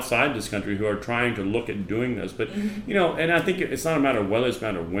and outside this country who are trying to look at doing this. But and I think it's not a matter of whether, it's a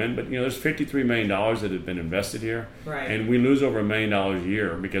matter of when. But there's $53 million that have been invested here, right? And we lose over $1 million a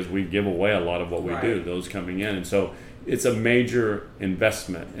year because we give away a lot of what we do. Those coming in, and so. It's a major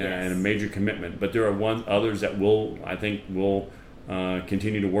investment and a major commitment, but there are others that will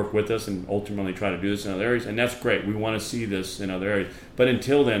continue to work with us and ultimately try to do this in other areas, and that's great. We want to see this in other areas, but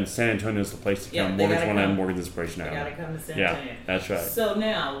until then, San Antonio is the place to come. Morgan's Wonderland, Morgan's Inspiration Island. They got to come to San Antonio. Yeah, that's right. So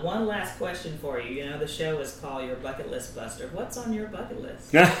now, one last question for you. The show is called Your Bucket List Buster. What's on your bucket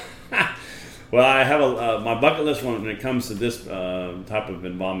list? Well, I have my bucket list when it comes to this type of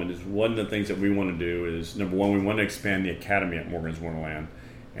involvement is one of the things that we want to do is, number one, we want to expand the Academy at Morgan's Wonderland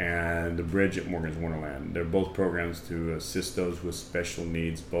and the Bridge at Morgan's Wonderland. They're both programs to assist those with special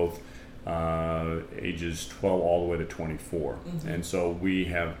needs, both ages 12 all the way to 24. And so we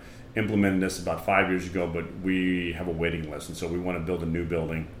have implemented this about 5 years ago, but we have a waiting list. And so we want to build a new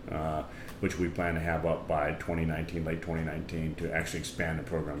building, which we plan to have up by late 2019, to actually expand the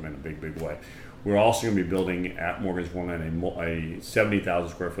program in a big, big way. We're also going to be building at Morgan's Wonderland a 70,000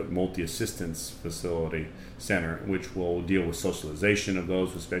 square foot multi-assistance facility center, which will deal with socialization of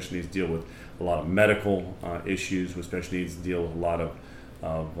those with special needs, deal with a lot of medical issues with special needs, deal with a lot of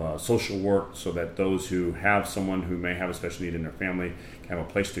social work, so that those who have someone who may have a special need in their family can have a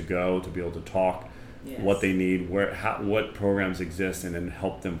place to go to be able to talk what they need, what programs exist, and then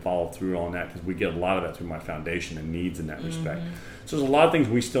help them follow through on that, because we get a lot of that through my foundation and needs in that respect. So there's a lot of things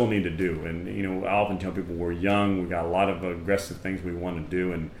we still need to do, and I often tell people we're young, we got a lot of aggressive things we want to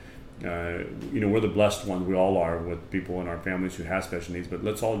do, and we're the blessed ones, we all are, with people in our families who have special needs, but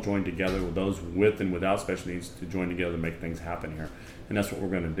let's all join together with those with and without special needs to join together to make things happen here, and that's what we're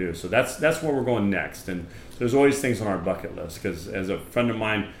going to do. So that's where we're going next, and there's always things on our bucket list, because as a friend of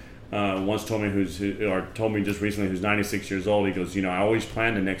mine once told me just recently, who's 96 years old, he goes, I always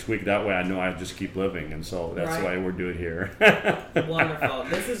plan the next week, that way I know I just keep living, and so that's why we're doing it here. Wonderful.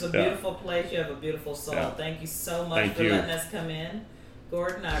 This is a beautiful place. You have a beautiful soul. Thank you so much for letting us come in.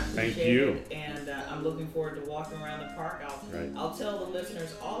 Gordon, I appreciate it, and I'm looking forward to walking around the park. I'll tell the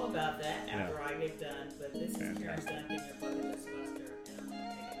listeners all about that after I get done, but this is Karen Duncan, your Bucket List Buster, and I'm going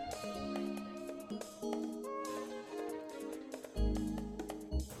to take another break.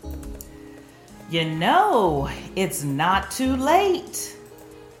 It's not too late.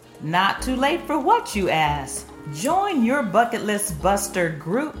 Not too late for what, you ask? Join your Bucket List Buster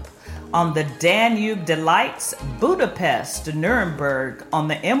group on the Danube Delights, Budapest to Nuremberg on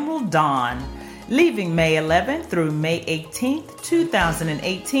the Emerald Dawn. Leaving May 11th through May 18th,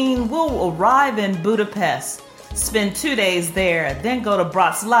 2018, we'll arrive in Budapest, spend 2 days there, then go to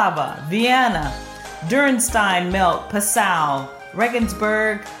Bratislava, Vienna, Dürnstein, Melt, Passau,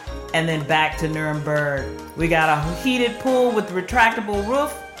 Regensburg, and then back to Nuremberg. We got a heated pool with retractable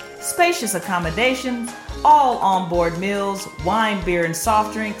roof, spacious accommodations, all onboard meals, wine, beer, and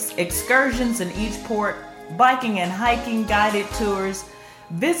soft drinks, excursions in each port, biking and hiking guided tours,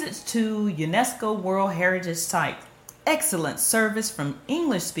 visits to UNESCO World Heritage Site, excellent service from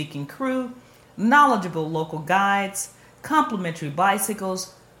English-speaking crew, knowledgeable local guides, complimentary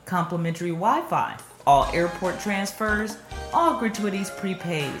bicycles, complimentary Wi-Fi, all airport transfers, all gratuities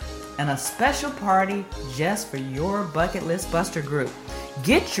prepaid, and a special party just for your Bucket List Buster group.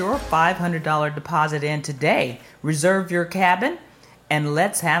 Get your $500 deposit in today, reserve your cabin, and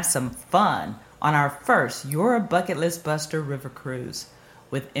let's have some fun on our first Your Bucket List Buster river cruise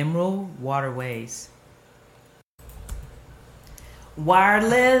with Emerald Waterways.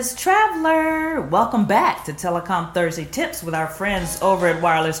 Wireless Traveler, welcome back to Telecom Thursday Tips with our friends over at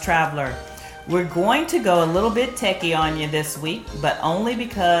Wireless Traveler. We're going to go a little bit techie on you this week, but only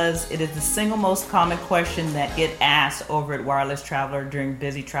because it is the single most common question that get asked over at Wireless Traveler during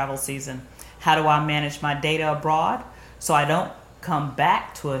busy travel season. How do I manage my data abroad so I don't come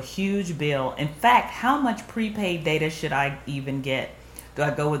back to a huge bill? In fact, how much prepaid data should I even get? Do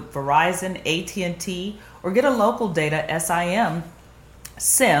I go with Verizon, AT&T, or get a local data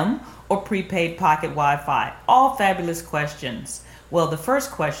SIM, or prepaid pocket Wi-Fi? All fabulous questions. Well, the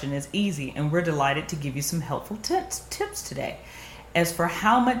first question is easy, and we're delighted to give you some helpful tips today. As for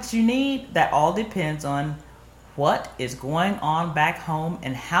how much you need, that all depends on what is going on back home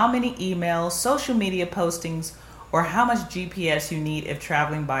and how many emails, social media postings, or how much GPS you need if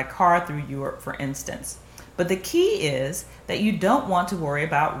traveling by car through Europe, for instance. But the key is that you don't want to worry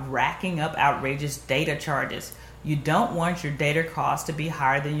about racking up outrageous data charges. You don't want your data cost to be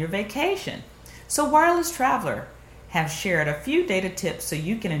higher than your vacation. So Wireless Traveler have shared a few data tips so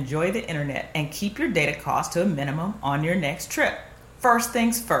you can enjoy the internet and keep your data cost to a minimum on your next trip. First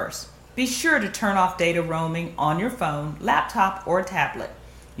things first, be sure to turn off data roaming on your phone, laptop, or tablet.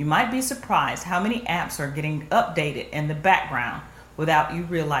 You might be surprised how many apps are getting updated in the background without you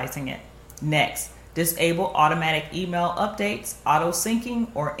realizing it. Next, disable automatic email updates, auto syncing,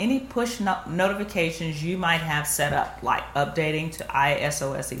 or any push notifications you might have set up, like updating to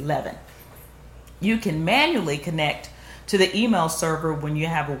iOS 11. You can manually connect to the email server when you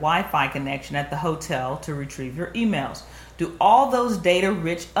have a Wi-Fi connection at the hotel to retrieve your emails. Do all those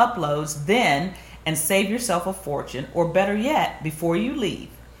data-rich uploads then and save yourself a fortune, or better yet, before you leave.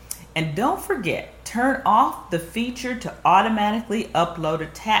 And don't forget, turn off the feature to automatically upload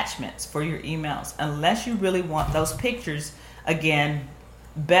attachments for your emails unless you really want those pictures. Again,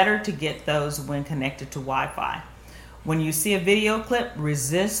 better to get those when connected to Wi-Fi. When you see a video clip,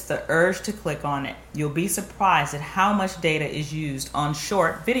 resist the urge to click on it. You'll be surprised at how much data is used on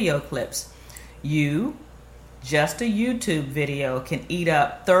short video clips. Just a YouTube video can eat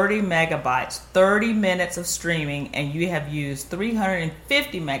up 30 megabytes, 30 minutes of streaming, and you have used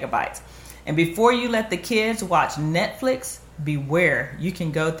 350 megabytes. And before you let the kids watch Netflix, beware, you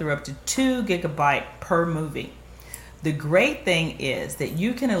can go through up to 2 gigabytes per movie. The great thing is that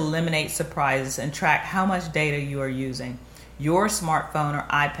you can eliminate surprises and track how much data you are using. Your smartphone or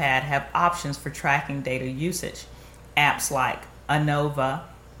iPad have options for tracking data usage. Apps like Onavo,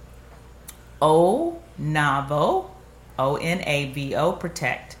 ONAVO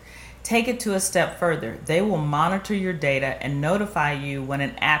Protect. Take it to a step further. They will monitor your data and notify you when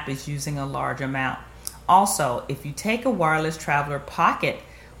an app is using a large amount. Also, if you take a Wireless Traveler Pocket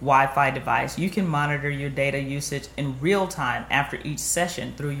Wi-Fi device, you can monitor your data usage in real time after each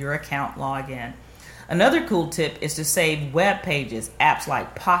session through your account login. Another cool tip is to save web pages. Apps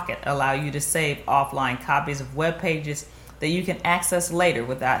like Pocket allow you to save offline copies of web pages that you can access later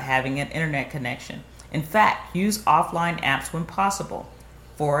without having an internet connection. In fact, use offline apps when possible.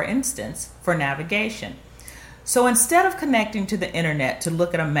 For instance, for navigation. So instead of connecting to the internet to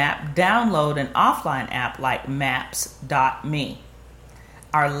look at a map, download an offline app like Maps.me.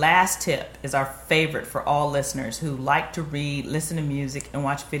 Our last tip is our favorite for all listeners who like to read, listen to music, and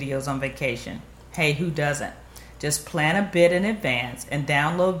watch videos on vacation. Hey, who doesn't? Just plan a bit in advance and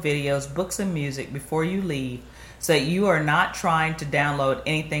download videos, books, and music before you leave so that you are not trying to download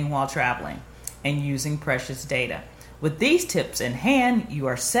anything while traveling and using precious data. With these tips in hand, you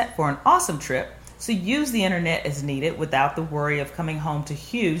are set for an awesome trip, so use the internet as needed without the worry of coming home to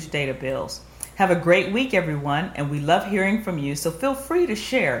huge data bills. Have a great week, everyone, and we love hearing from you, so feel free to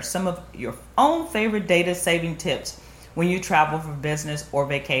share some of your own favorite data-saving tips when you travel for business or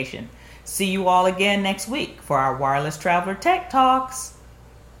vacation. See you all again next week for our Wireless Traveler Tech Talks.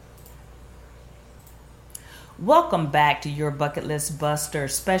 Welcome back to Your Bucket List Buster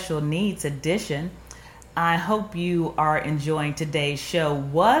Special Needs Edition. I hope you are enjoying today's show.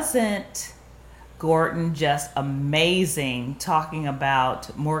 Wasn't Gordon just amazing talking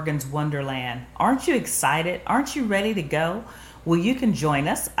about Morgan's Wonderland? Aren't you excited? Aren't you ready to go? Well, you can join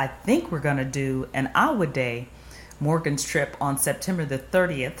us. I think we're going to do an AWADAE Morgan's trip on September the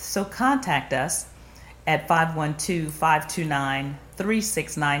 30th. So contact us at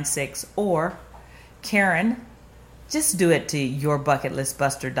 512-529-3696 or Karen, just do it to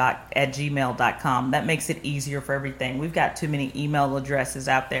yourbucketlistbuster@gmail.com. That makes it easier for everything. We've got too many email addresses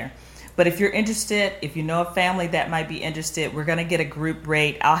out there. But if you're interested, if you know a family that might be interested, we're going to get a group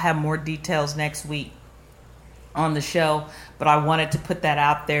rate. I'll have more details next week on the show, but I wanted to put that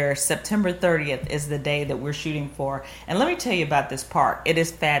out there. September 30th is the day that we're shooting for. And let me tell you about this park. It is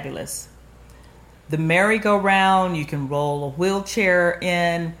fabulous. The merry-go-round, you can roll a wheelchair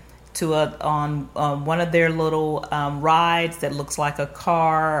in to on one of their little rides that looks like a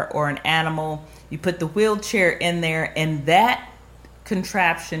car or an animal. You put the wheelchair in there, and that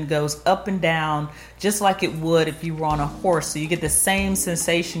contraption goes up and down just like it would if you were on a horse. So you get the same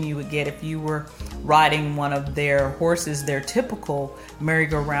sensation you would get if you were riding one of their horses, their typical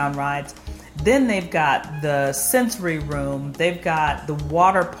merry-go-round rides. Then they've got the sensory room, they've got the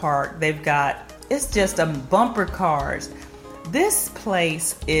water park, it's just bumper cars. This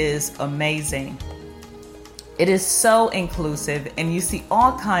place is amazing. It is so inclusive, and you see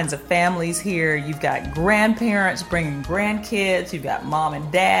all kinds of families here. You've got grandparents bringing grandkids. You've got mom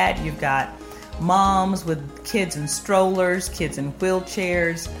and dad. You've got moms with kids in strollers, kids in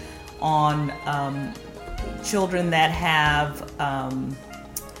wheelchairs, on children that have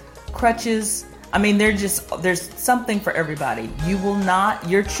crutches. I mean, there's something for everybody.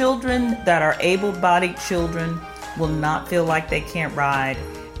 Your children that are able-bodied children will not feel like they can't ride.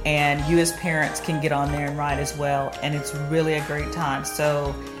 And you as parents can get on there and ride as well. And it's really a great time.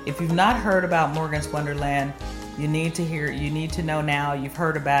 So if you've not heard about Morgan's Wonderland, you need to know now. You've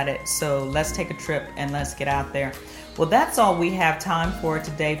heard about it. So let's take a trip and let's get out there. Well, that's all we have time for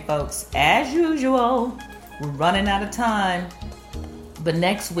today, folks. As usual, we're running out of time. But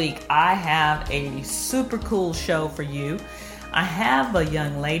next week, I have a super cool show for you. I have a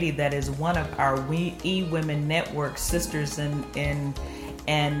young lady that is one of our E-Women Network sisters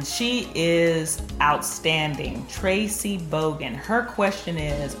and she is outstanding. Tracy Bogan. Her question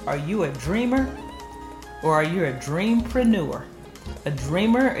is, are you a dreamer or are you a dreampreneur? A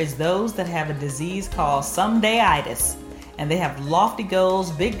dreamer is those that have a disease called somedayitis, and they have lofty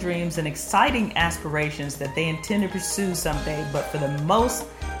goals, big dreams, and exciting aspirations that they intend to pursue someday, but for the most,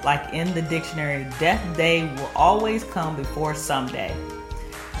 like in the dictionary, death day will always come before someday.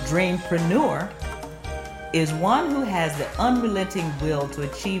 Dreampreneur is one who has the unrelenting will to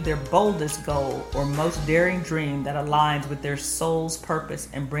achieve their boldest goal or most daring dream that aligns with their soul's purpose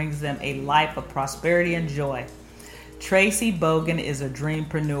and brings them a life of prosperity and joy. Tracy Bogan is a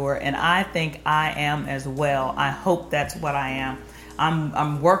dreampreneur, and I think I am as well. I hope that's what I am.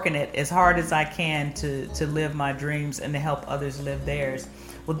 I'm working it as hard as I can to live my dreams and to help others live theirs.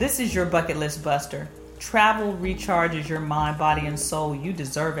 Well, this is your Bucket List Buster. Travel recharges your mind, body, and soul. You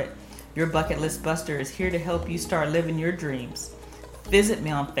deserve it. Your Bucket List Buster is here to help you start living your dreams. Visit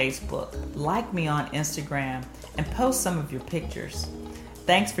me on Facebook, like me on Instagram, and post some of your pictures.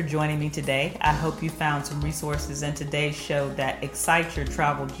 Thanks for joining me today. I hope you found some resources in today's show that excite your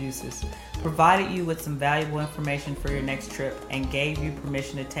travel juices, provided you with some valuable information for your next trip, and gave you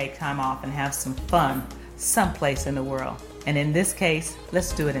permission to take time off and have some fun someplace in the world. And in this case,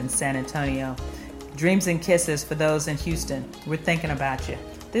 let's do it in San Antonio. Dreams and kisses for those in Houston. We're thinking about you.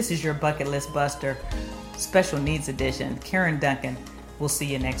 This is your Bucket List Buster Special Needs Edition. Karen Duncan. We'll see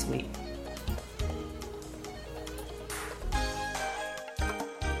you next week.